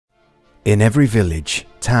In every village,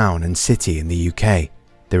 town and city in the UK,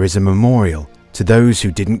 there is a memorial to those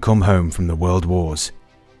who didn't come home from the world wars.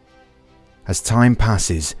 As time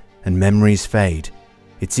passes and memories fade,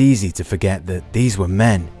 it's easy to forget that these were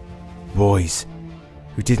men, boys,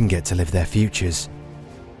 who didn't get to live their futures.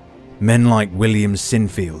 Men like William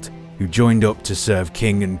Sinfield, who joined up to serve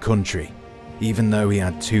king and country, even though he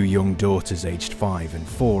had 2 young daughters aged 5 and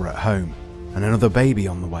 4 at home, and another baby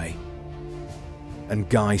on the way. And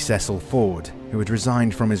Guy Cecil Ford, who had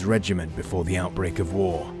resigned from his regiment before the outbreak of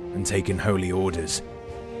war and taken holy orders,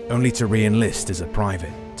 only to re-enlist as a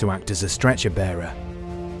private to act as a stretcher bearer.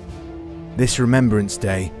 This Remembrance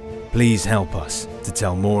Day, please help us to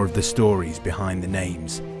tell more of the stories behind the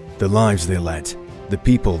names, the lives they led, the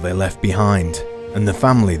people they left behind, and the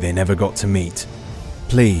family they never got to meet.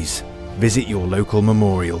 Please visit your local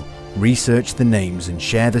memorial, research the names and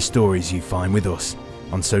share the stories you find with us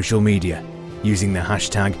on social media using the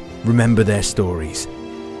hashtag #RememberTheirStories.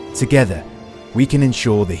 Together, we can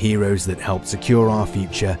ensure the heroes that helped secure our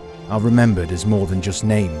future are remembered as more than just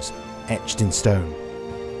names etched in stone.